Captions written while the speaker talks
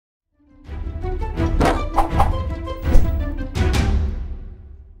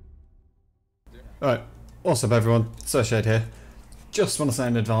Alright, what's up everyone, Surshade here. Just want to say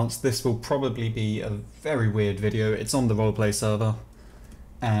in advance, this will probably be a very weird video. It's on the roleplay server,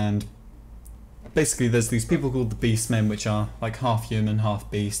 and basically there's these people called the Beastmen, which are like half human, half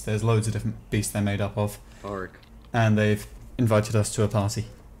beast. There's loads of different beasts they're made up of. ARK. And they've invited us to a party,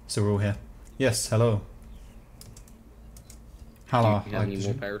 so we're all here. Yes, hello. Hello. Do you have any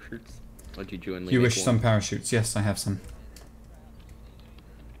more parachutes? Or did you only You make wish one? some parachutes? Yes, I have some.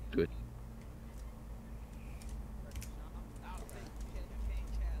 Good.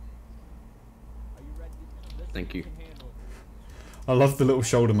 Thank you. I love the little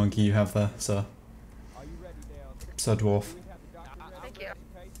shoulder monkey you have there, sir. Sir Dwarf. Thank you.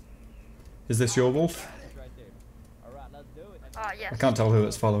 Is this your wolf? Yes. I can't tell who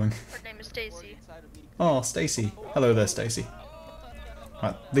it's following. Her name is Stacy. Oh, Stacy. Hello there, Stacy.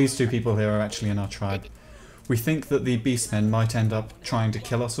 Right, these two people here are actually in our tribe. We think that the Beastmen might end up trying to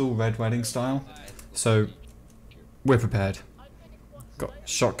kill us all Red Wedding style, so we're prepared. Got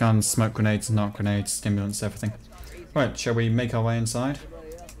shotguns, smoke grenades, narc grenades, stimulants, everything. Right, shall we make our way inside?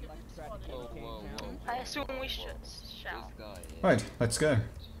 I assume we shall. Right, let's go.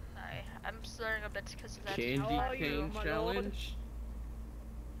 I'm slurring a bit because of that. Candy cane challenge?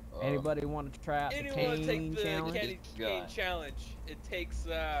 Anybody want to try out the Anyone cane take the challenge? candy cane challenge. It takes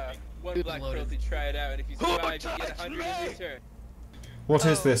one black pearl to try it out, and if you survive, you get 100 in return. What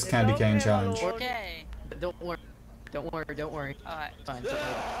is this candy cane challenge? Okay. Don't worry. Don't worry. Don't worry. Alright. Fine. Would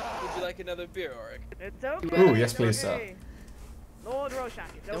you like another beer, Auric? It's okay. Ooh, yes please, sir. Lord Rorschach,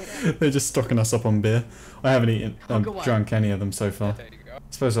 it's okay. They're just stocking us up on beer. I haven't drunk any of them so far. There you go.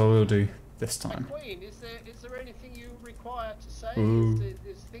 Suppose I will do this time. Queen, is there anything you require to say? Ooh. Is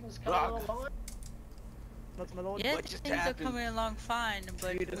things coming along fine? Look, my lord. Yeah, things are coming along fine,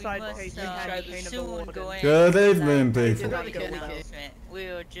 but You we decide to must take the cane of the soon warden. go in. Good evening, and people. make an announcement.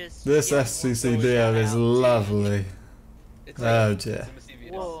 We'll just This get SCCDL is lovely. It's Oh dear.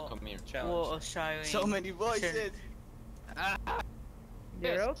 Whoa. Come here, Whoa, challenge. sorry. So many voices.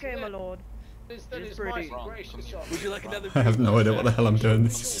 You're okay, my lord. That It's is pretty. mighty gracious of Would you like another I beer? have no idea what the hell I'm doing.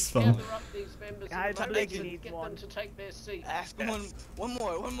 This is fun. Gather up these members Guys, of I the think party you and need get one. them to take their seats. Ask one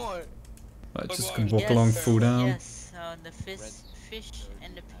more. Right, just can walk along, fall down. Yes, the fish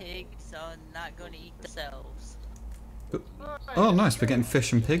and the pigs are not going to eat themselves. Oh, nice. We're getting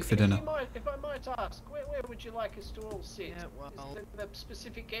fish and pig for dinner. If I might ask, where would you like us to all sit? Yeah, well, Is there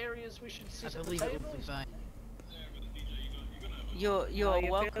specific areas we should I sit at the believe it will be tables? fine. How You're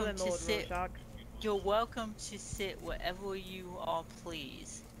you welcome feeling, to Lord sit. Rorschach? You're welcome to sit wherever you all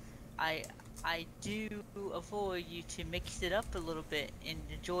please. I do avoid you to mix it up a little bit and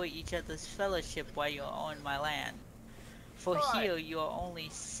enjoy each other's fellowship while you're on my land. For Right. here you are only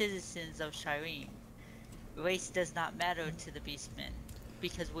citizens of Shireen. Race does not matter to the Beastmen,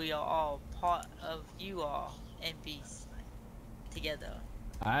 because we are all part of you all and beasts together.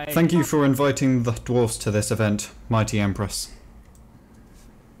 Thank you for inviting the dwarves to this event, Mighty Empress.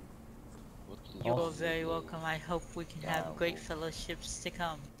 You're very welcome. I hope we can have great fellowships to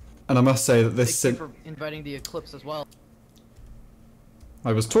come. And I must say that this Thank you for inviting the Eclipse as well.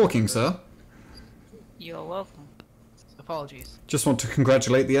 I was talking, sir. You're welcome. Apologies. Just want to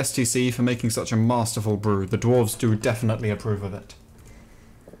congratulate the STC for making such a masterful brew. The dwarves do definitely approve of it.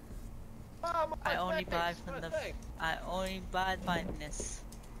 I only buy from the. I only buy fineness.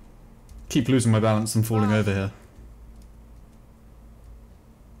 Keep losing my balance and falling over here.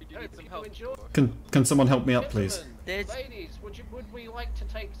 Can someone help me up, please? Ladies, would we like to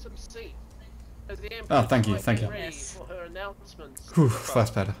take some seats? Oh, thank you, thank you. For her announcements. Whew, that's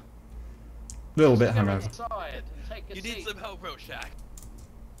better. Little bit hungover. You need some help, Rorschach.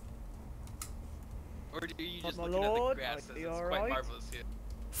 Or do you just My looking lord, at the grass? are you It's all quite right? marvelous here.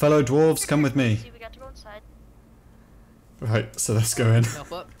 Fellow dwarves, come with me. See, we got to go inside. Right, so let's go in.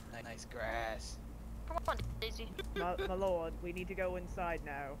 Help up. Nice grass. Come on, Daisy. My lord, we need to go inside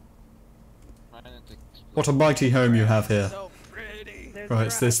now. What a mighty home you have here. So pretty. There's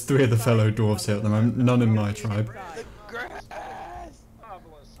Right, so there's 3 of the fellow dwarves here at the moment, none in my tribe. Grass.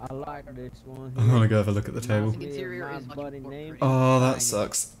 I like this one. I'm gonna go have a look at the table. Interior is much more pretty. Oh, that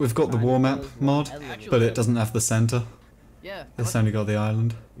sucks. We've got the war map mod, but it doesn't have the center. Yeah. It's only got the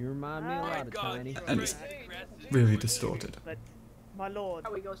island, You remind me a lot of Tiny. and it's really distorted. But, my lord,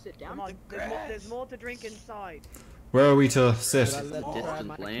 we go sit come on, there's more to drink inside. Where are we to sit? Should I let you try Distant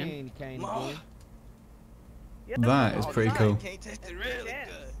my land? cane again? Yeah, That is pretty cool. Can't taste it really Yes.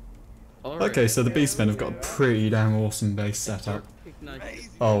 good. Okay, so the Beastmen have got a pretty damn awesome base setup. Nice.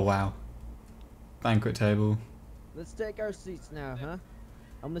 Oh wow. Banquet table. Let's take our seats now, huh?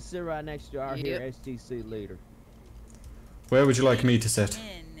 I'm gonna sit right next to our here STC leader. Where would you like me to sit?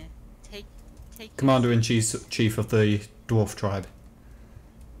 Take take Commander-in-Chief of the Dwarf tribe.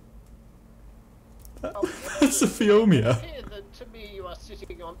 That's a Phiomia. Here that to me you are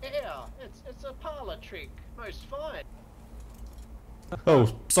sitting on air. It's a parlor trick. Most fine.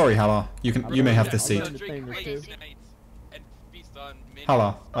 Oh, sorry, Halar. You may have this seat.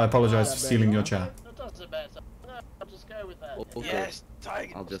 Halar, I apologize for stealing your chair. It doesn't matter. No, I'll just go with that. Okay. Yes,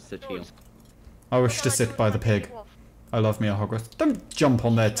 tiger. I'll just sit here. I wish to sit by the pig. I love me a Hogwarts. Don't jump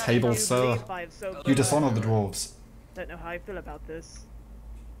on their table, You sir. believe I have so You dishonour the dwarves. Don't know how I feel about this.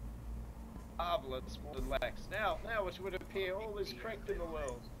 Marvelous, more than lax. Now it would appear all is correct in the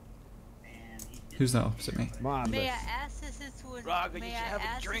world. Who's that opposite me? May I ask this since we're, Raga, you may should I have a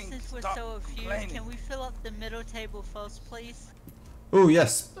ask drink. this since we're Stop so confused, complaining. can we fill up the middle table first, please? Oh,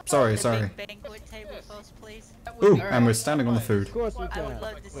 yes. Sorry, The sorry. big banquet table first, please? Ooh, and we're standing on the food. Of course we I would can.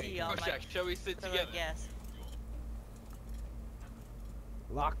 love to see y'all, like, Shall we sit fellow together? guests.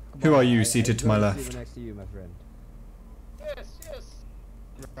 Lock Who are you I- seated I to my don't left? sit next to you, my friend. Yes.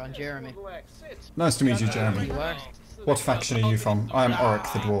 Ron Jeremy. More than lax. Sit. Nice to meet you, Jeremy. You are? What faction are you from? I am ARK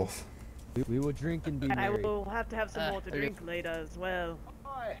the Dwarf. We will drink and be And I merry. will have to have some more to drink later as well.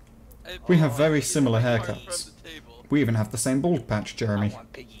 Hi. We have very similar haircuts. We even have the same bald patch, I Jeremy.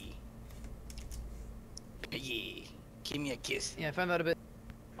 want Piggy. Piggy. Give me a kiss. Yeah, I found that a bit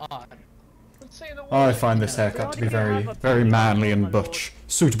odd. I find this haircut to be very, very manly and butch.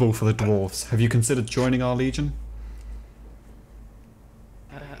 Suitable for the dwarves. Have you considered joining our legion?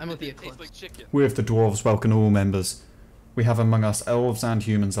 I'm with the We of the dwarves welcome all members. We have among us elves and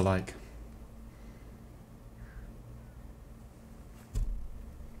humans alike.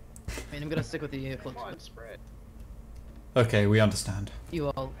 I mean, I'm gonna stick with the eclipse. Okay, we understand. You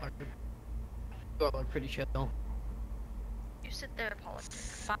all are pretty chill. You sit there, Apollo.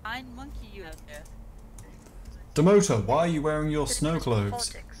 Fine monkey you have there. Demota, why are you wearing your snow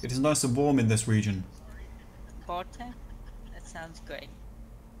clothes? It is nice and warm in this region. Barton? That sounds great.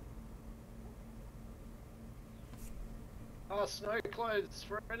 Snow clothes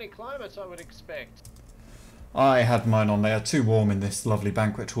for any climate, I would expect. I had mine on. They are too warm in this lovely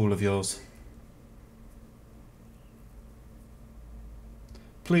banquet hall of yours.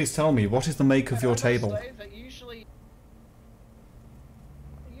 Please tell me, what is the make of your table?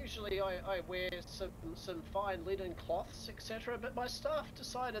 Usually I wear some fine linen cloths, etc. But my staff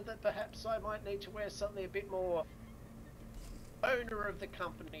decided that perhaps I might need to wear something a bit more owner of the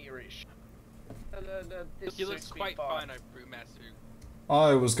company-ish. This He looks suits me quite fine, Brewmaster.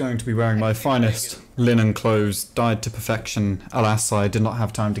 I was going to be wearing my finest linen clothes, dyed to perfection. Alas, I did not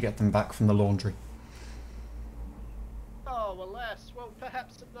have time to get them back from the laundry. Oh, alas. Well,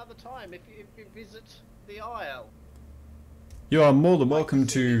 perhaps another time if you visit the Isle. You are more than welcome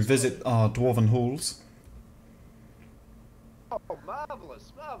to visit our dwarven halls. Oh,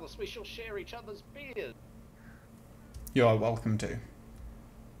 marvellous, marvellous. We shall share each other's beers. You are welcome to.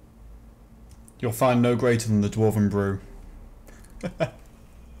 You'll find no greater than the dwarven brew.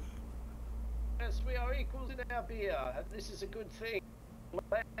 Yes, we are equals in our beer, and this is a good thing.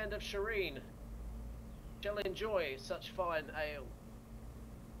 Land of Shireen shall enjoy such fine ale.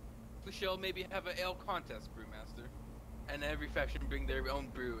 We shall maybe have an ale contest, Brewmaster. And every faction bring their own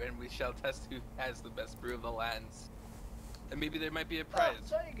brew, and we shall test who has the best brew of the lands. And maybe there might be a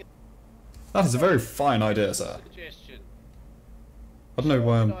prize. That is a very fine idea, sir. Suggestion. I don't know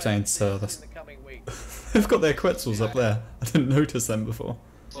why I'm saying sir. That's... They've got their quetzals up there. I didn't notice them before.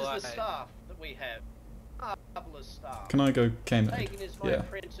 This is the staff that we have. Marvelous staff. Can I go Cayman? Hagen is my Yeah.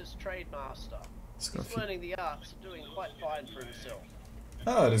 apprentice trade master. It's got a He's few- learning the arts and doing quite fine for himself.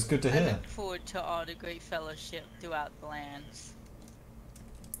 Oh, it is good to I hear. look forward to all the great fellowship throughout the lands.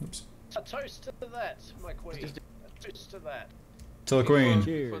 Oops. A toast to that, my queen. A toast to that. To the Queen.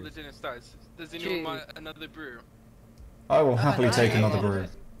 Before the dinner starts, does anyone want another brew? I will happily take another brew.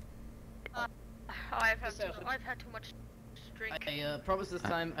 I've had too much drink. I promise this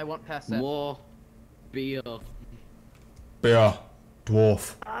time I won't pass that. More beer. Beer.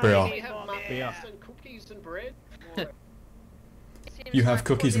 Dwarf. Do you Beer. have muffins and cookies and bread? Or- You have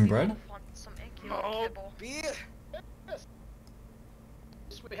cookies and bread? Oh, beer! Yes.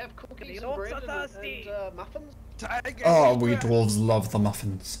 Yes, we have cookies and bread and muffins. Oh, we dwarves love the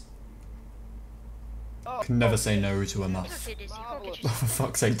muffins. Oh, Can never say no to a muff. Oh, for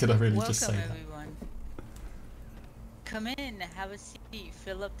fuck's sake, did I really just say Welcome, that? everyone. Come in, have a seat.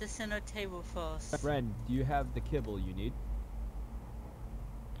 Fill up the center table first. Friend, do you have the kibble you need?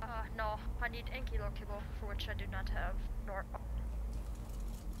 No, I need Angular kibble, for which I do not have, nor...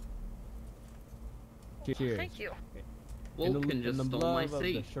 Cheers. Thank you. Vulcan in just the stole my love of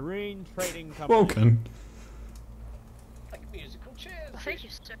the seat. Shireen Trading Company. Vulcan. musical chairs. Thank you,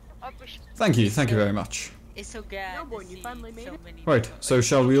 sir. I appreciate Thank you very much. It's so glad No, boy, to you see finally made so it? many Right, people. so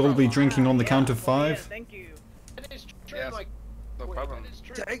shall we all be drinking on the count of Well, yeah, 5? thank you. It is true, Yes, my no queen, problem. it is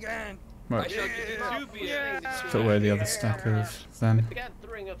true. Take it. I Right, shall give you 2 beers. put away the other stack of them. The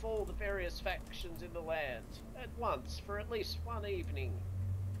gathering of all the various factions in the land at once for at least one evening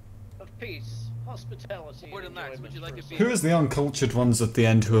of peace, hospitality, More and than that, enjoyment would you like for a us beer? Who is the uncultured ones at the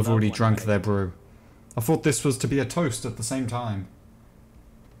end who have already drunk their brew? I thought this was to be a toast at the same time.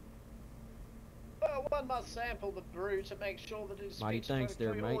 Well, one must sample the brew to make sure that it is Mighty fit thanks for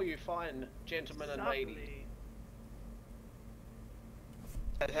there, all mate. you fine gentlemen and ladies. Lovely.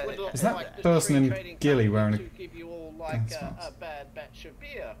 Would Is that like the person Tree in Trading Gilly Company wearing a- to give you all like That's a nice. bad batch of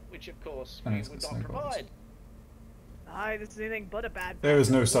beer, which of course I we know it's would got not snowballs. provide. Aye, this is anything but a bad There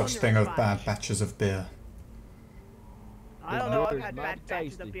is no batch. such thing as Wondrous bad batch. batches of beer. I don't know, I've Beer's had mighty bad batches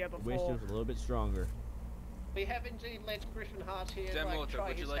tasty. of beer Wish it before. was a little bit stronger. We have indeed let Griffinheart here Dem like Walter, try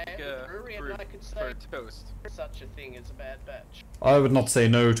would you his like hand at the brewery, brew and I could for say a toast? such a thing as a bad batch. I would not say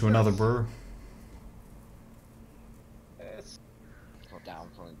no to another brew. Yes. Down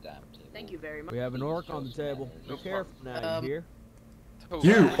from the damn table. Thank you very much. We have an orc on the table. Be careful now, you hear? Toast.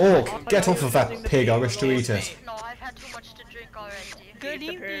 You, orc, get off of that pig, I wish to eat it. No, I've had too much to drink already. Good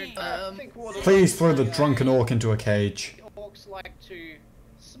evening. I think what it Please is, throw the drunken orc into a cage. orcs like to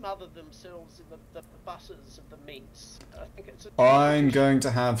smother themselves in the butters of the meats. I think it's a I'm going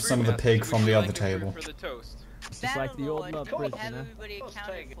to have some of the Brewmaster, pig would from you the like other a brew table. For the toast. Just like the old love Battlelord, prison, have huh? everybody Let's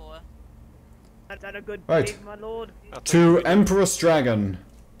accounted take it. for. Is that a good Right. pig, my lord? To Empress Dragon.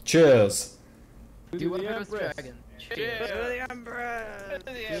 Cheers. To Do the it, Empress. dragon. To the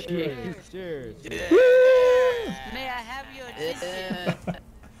Empress! Cheers. Cheers. May I have your attention?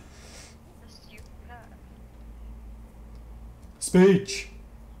 Yes, you have. Speech.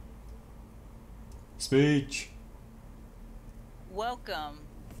 Speech. Welcome.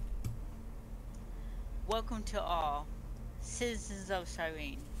 Welcome to all citizens of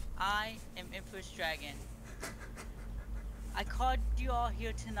Cyrene. I am Empress Dragon. I called you all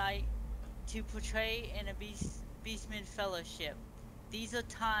here tonight to portray in a Beastman Fellowship. These are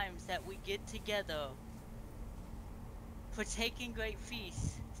times that we get together, partake in great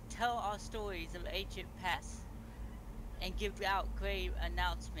feasts, tell our stories of ancient past, and give out great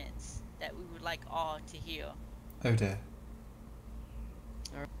announcements that we would like all to hear. Oh dear.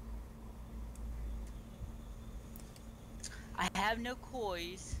 I have no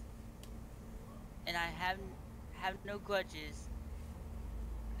coys, and I have no grudges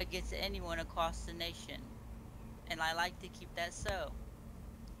against anyone across the nation, and I like to keep that so.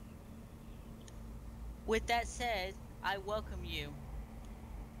 With that said, I welcome you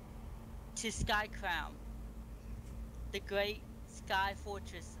to Sky Crown, the great sky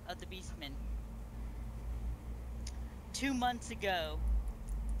fortress of the Beastmen. 2 months ago,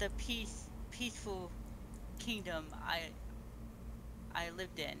 the peaceful kingdom I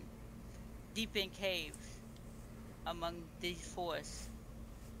lived in, deep in caves, among these forests.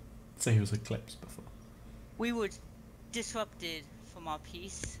 So he was eclipsed before. We were disrupted from our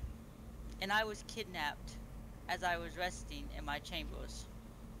peace, and I was kidnapped as I was resting in my chambers.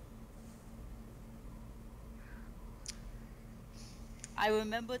 I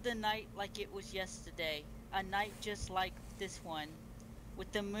remember the night like it was yesterday, a night just like this one,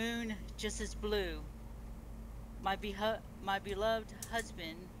 with the moon just as blue. My beloved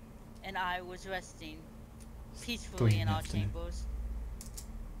husband and I was resting peacefully in our afternoon. chambers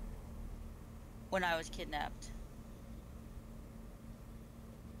when I was kidnapped.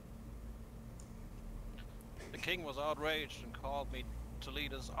 The king was outraged and called me to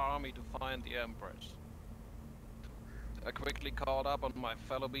lead his army to find the Empress. I quickly called up on my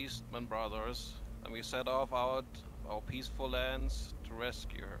fellow beastmen brothers, and we set off out our peaceful lands to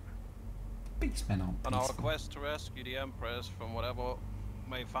rescue her. Beastmen aren't On our peaceful. quest to rescue the Empress from whatever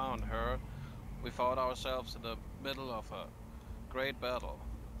may found her, we found ourselves in the middle of a great battle.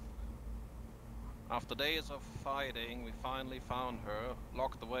 After days of fighting, we finally found her,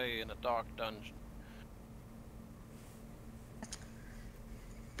 locked away in a dark dungeon.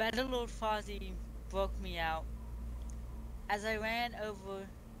 Battlelord Fozzie broke me out. As I ran over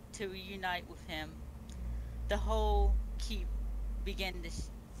to reunite with him, the whole keep began to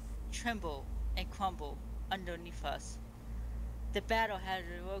tremble and crumble underneath us. The battle had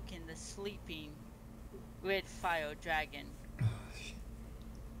awoken the sleeping red fire dragon.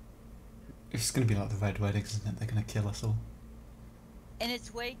 It's gonna be like the Red Weddings, isn't it? They're gonna kill us all. In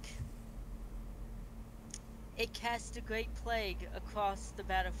its wake, it cast a great plague across the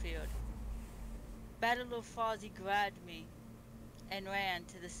battlefield. Battlelord Fozzie grabbed me and ran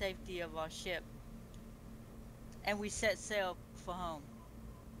to the safety of our ship. and we set sail for home.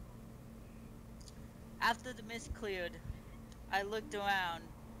 After the mist cleared, I looked around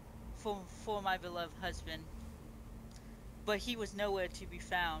for my beloved husband, but he was nowhere to be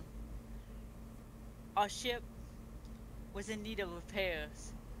found. Our ship was in need of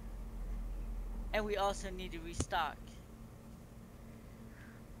repairs, and we also needed restock.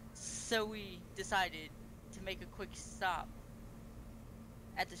 So we decided to make a quick stop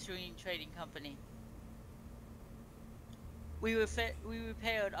at the Serene Trading Company. We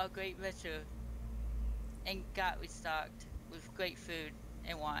repaired our great vessel and got restocked with great food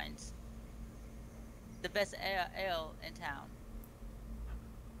and wines, the best ale in town.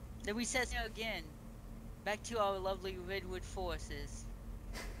 Then we set sail again, back to our lovely redwood forests.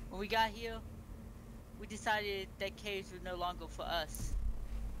 When we got here, we decided that caves were no longer for us.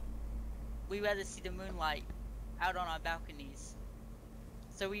 We'd rather see the moonlight out on our balconies.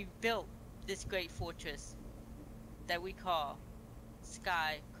 So we built this great fortress that we call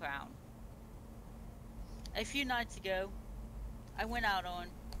Sky Crown. A few nights ago, I went out on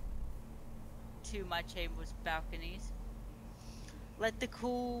to my chamber's balconies, let the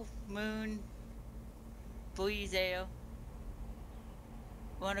cool moon breeze air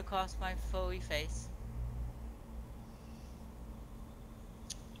run across my furry face.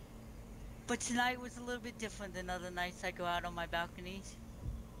 But tonight was a little bit different than other nights I go out on my balconies.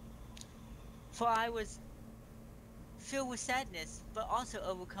 For I was filled with sadness, but also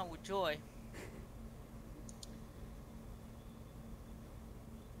overcome with joy.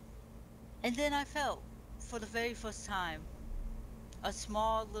 And then I felt, for the very first time, a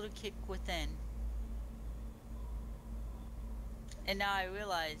small little kick within. And now I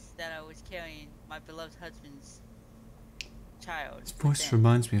realized that I was carrying my beloved husband's child. His voice within.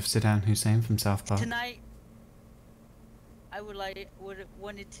 reminds me of Saddam Hussein from South Park. Tonight, I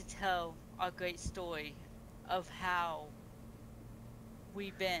wanted to tell our great story of how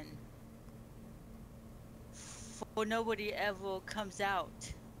we've been. For nobody ever comes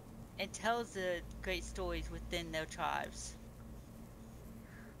out and tells the great stories within their tribes.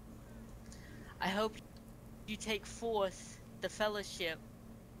 I hope you take forth the fellowship,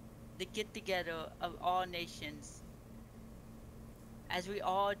 the get-together of all nations, as we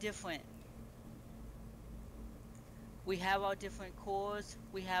all are different. We have our different cores,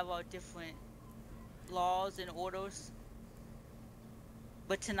 we have our different laws and orders,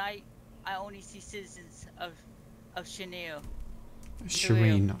 but tonight I only see citizens of Shania.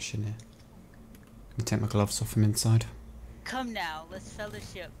 Shireen, not Shania. Let me take my gloves off from inside. Come now, let's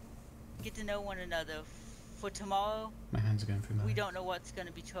fellowship, get to know one another. For tomorrow, My hands are going through my we hair. don't know what's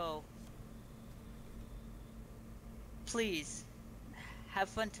gonna be told. Please, have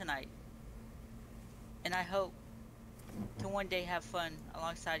fun tonight. And I hope to one day have fun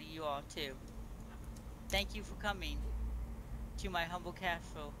alongside of you all too. Thank you for coming to my humble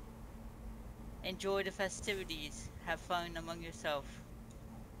castle. Enjoy the festivities. Have fun among yourself.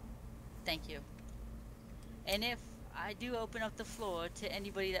 Thank you. And if I do open up the floor to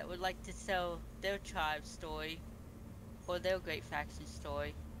anybody that would like to tell their tribe's story or their great faction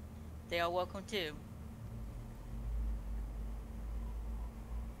story, they are welcome too.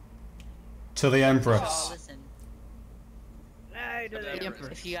 To the So Empress. I'll listen. Hey, to the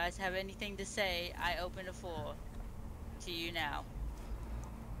Empress. If you guys have anything to say, I open the floor to you now.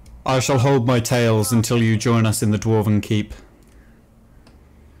 I shall hold my tails until you join us in the Dwarven Keep.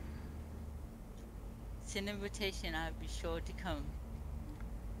 It's an invitation, I'll be sure to come.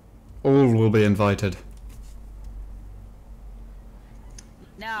 All will be invited.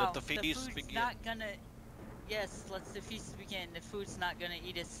 Now, Let the the feast food's begin. not gonna... Yes, let the feast begin. The food's not gonna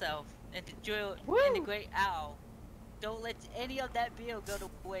eat itself. And the drill and the great owl. Don't let any of that meal go to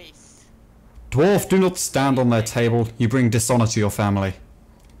waste. Dwarf, do not stand on their table. You bring dishonor to your family.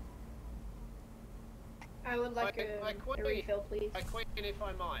 I would like a refill, please. Queen, if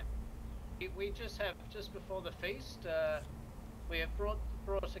I might. We just have, just before the feast, we have brought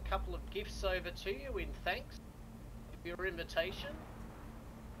a couple of gifts over to you in thanks for your invitation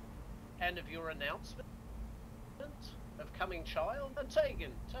and of your announcement of coming child. And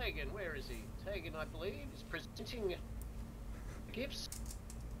Tegan, where is he? Tegan, I believe, is presenting gifts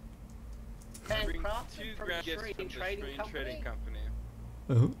Bring handcrafted two from grand the gifts Serene from the Trading Serene Company. Trading Company.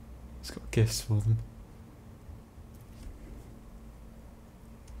 Oh, it's got gifts for them.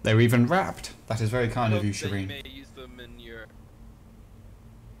 They're even wrapped. That is very kind of you, Hope that Shireen. You may use them in your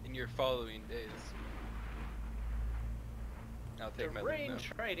following days. I'll take my leave Serene now.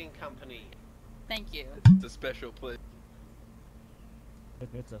 Trading Company. Thank you. It's a special place.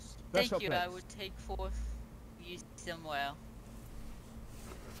 It's a Thank special you, place. I would take forth use them well.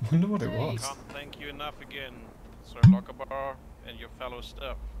 I wonder what it Hey. was. Can't thank you enough again. Sir Lockabar, and your fellow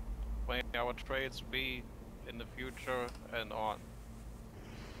staff. May our trades be in the future and on.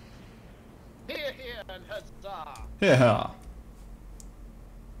 Here, here, and huzzah! Yeah.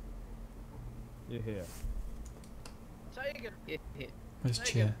 You're here. Take it. Yeah. Where's Take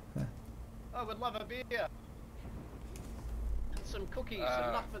Cheer? There. I would love a beer. And some cookies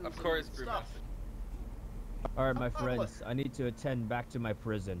and muffins Of course, and stuff. Alright, my Oh, friends, I need to attend back to my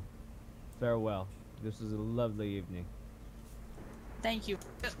prison. Farewell. This was a lovely evening. Thank you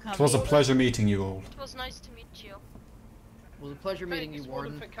for coming. It was a pleasure meeting you all. It was nice to meet you. It was a pleasure meeting you, Thanks,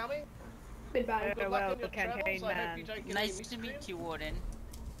 Warden, Warden. for coming. Goodbye. Good luck Farewell, on your campaign travels. I hope man. you don't get Nice any to meet miscreants. you, Warden.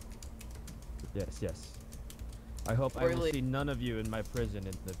 Yes, yes. I hope I will Really? see none of you in my prison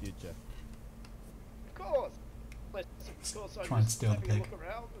in the future. Of course. Of course, I'm Try and just steal the having a pig. look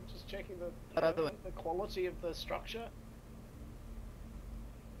around and just checking the, By the way- the quality of the structure.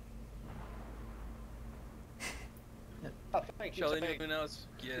 Oh, thank you. Shall Tony. anyone else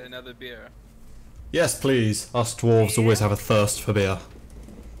get another beer? Yes, please. Us dwarves always have a thirst for beer.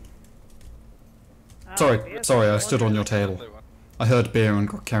 Sorry, I stood on your table. Another one. I heard beer and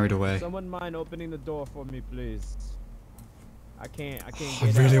got carried away. Someone mind opening the door for me, please? I can't I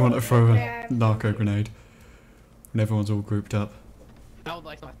get really out. want to throw a narco grenade when everyone's all grouped up. I would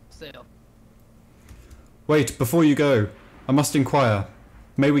like my sale. Wait, before you go, I must inquire.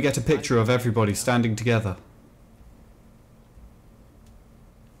 May we get a picture of everybody standing together?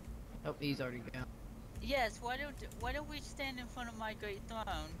 Oh, he's already gone. Yes, why don't we stand in front of my great throne?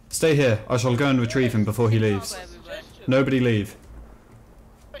 Stay here. I shall go and retrieve him before he leaves. Everybody. Nobody leave.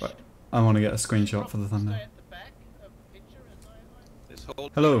 Right, I want to get a screenshot for the thumbnail. Stay at the back of the picture as I This whole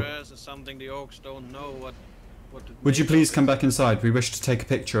Hello. progress is something the orcs don't know what to Would you make please of come it. back inside? We wish to take a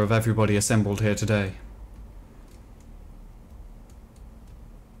picture of everybody assembled here today.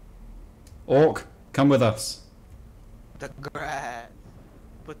 Orc, come with us. The grass.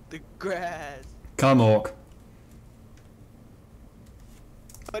 But the grass. Come, Orc.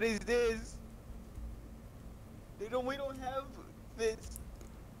 What is this? We don't have this.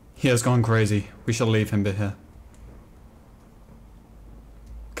 He has gone crazy. We shall leave him be here.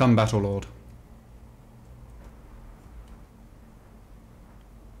 Come, Battle Lord.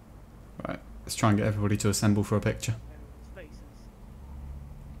 Right, let's try and get everybody to assemble for a picture.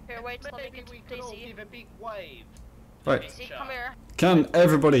 Here, wait, let me Maybe get we could all Daisy. give a big wave. Right, Daisy, come here. can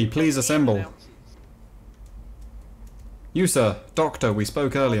everybody please assemble? You, sir, Doctor, we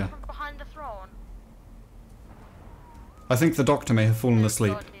spoke earlier. From behind the throne. I think the Doctor may have fallen There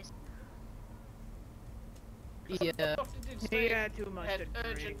asleep. God is. Yeah. The doctor did He say had too much had to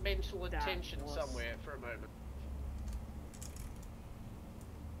urgent drink. mental That attention was- somewhere for a moment.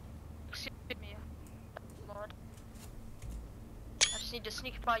 Excuse me, Lord. I just need to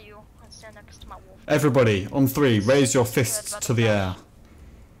sneak by you and stand next to my wolf. Everybody, on three, raise your fists to the air.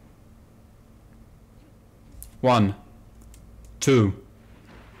 1, 2,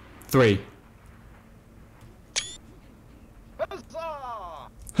 3. Huzzah!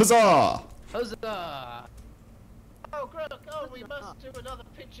 Huzzah! Huzzah! Oh, great! Oh, we must do another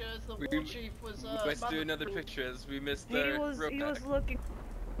picture as the We- war chief was. Let's do another mothering- picture as we missed He the was rope back. looking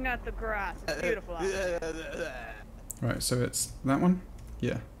at the grass. It's beautiful. out there. Right, so it's that one?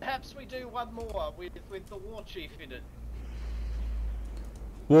 Yeah. Perhaps we do one more with the war chief in it.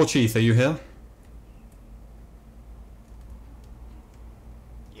 War Chief, are you here?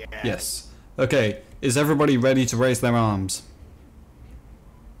 Yes. Okay, is everybody ready to raise their arms?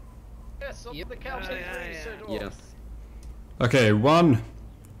 Yes, on Yep. the count of Oh, three, yeah, Sir yeah. Dwarf. Okay, 1,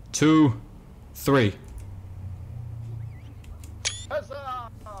 2, 3. Huzzah!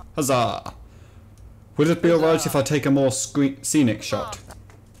 Huzzah! Would it be alright if I take a more scenic shot?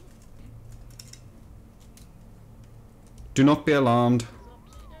 Do not be alarmed.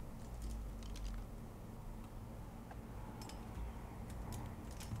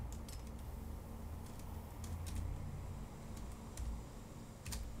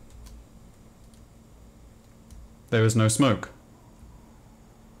 There is no smoke.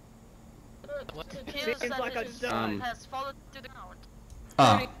 It appears Seems that like a his done. has fallen to the ground.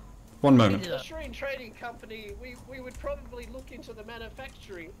 Ah, one moment. The Shrine Trading Company, we would probably look into the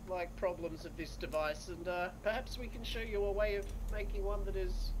manufacturing problems of this device, and perhaps we can show you a way of making one that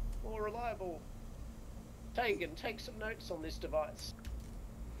is more reliable. Tegan, take some notes on this device.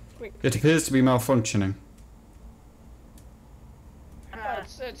 Quick. It appears to be malfunctioning.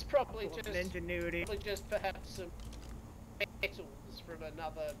 It's probably Full of just ingenuity. perhaps some metals from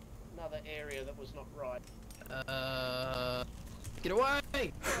another area that was not right. Get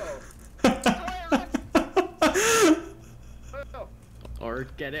away! Oh. Or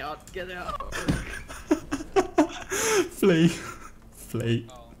get out, get out. Flee. Flee.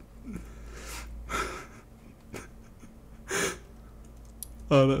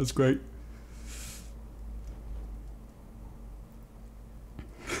 Oh, that was great.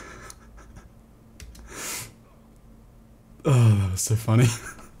 Oh, that was so funny.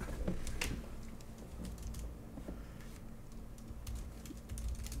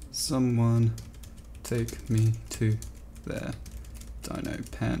 Someone take me to their dino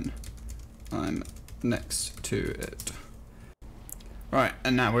pen. I'm next to it. Right,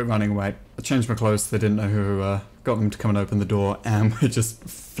 and now we're running away. I changed my clothes so they didn't know who got them to come and open the door, and we're just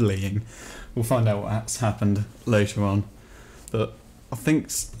fleeing. We'll find out what's happened later on. But I think,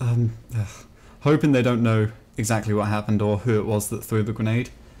 hoping they don't know exactly what happened or who it was that threw the grenade,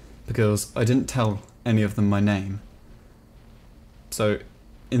 because I didn't tell any of them my name. So,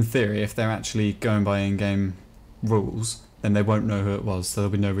 in theory, if they're actually going by in-game rules, then they won't know who it was, so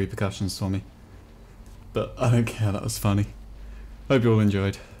there'll be no repercussions for me. But I don't care, that was funny. Hope you all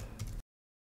enjoyed.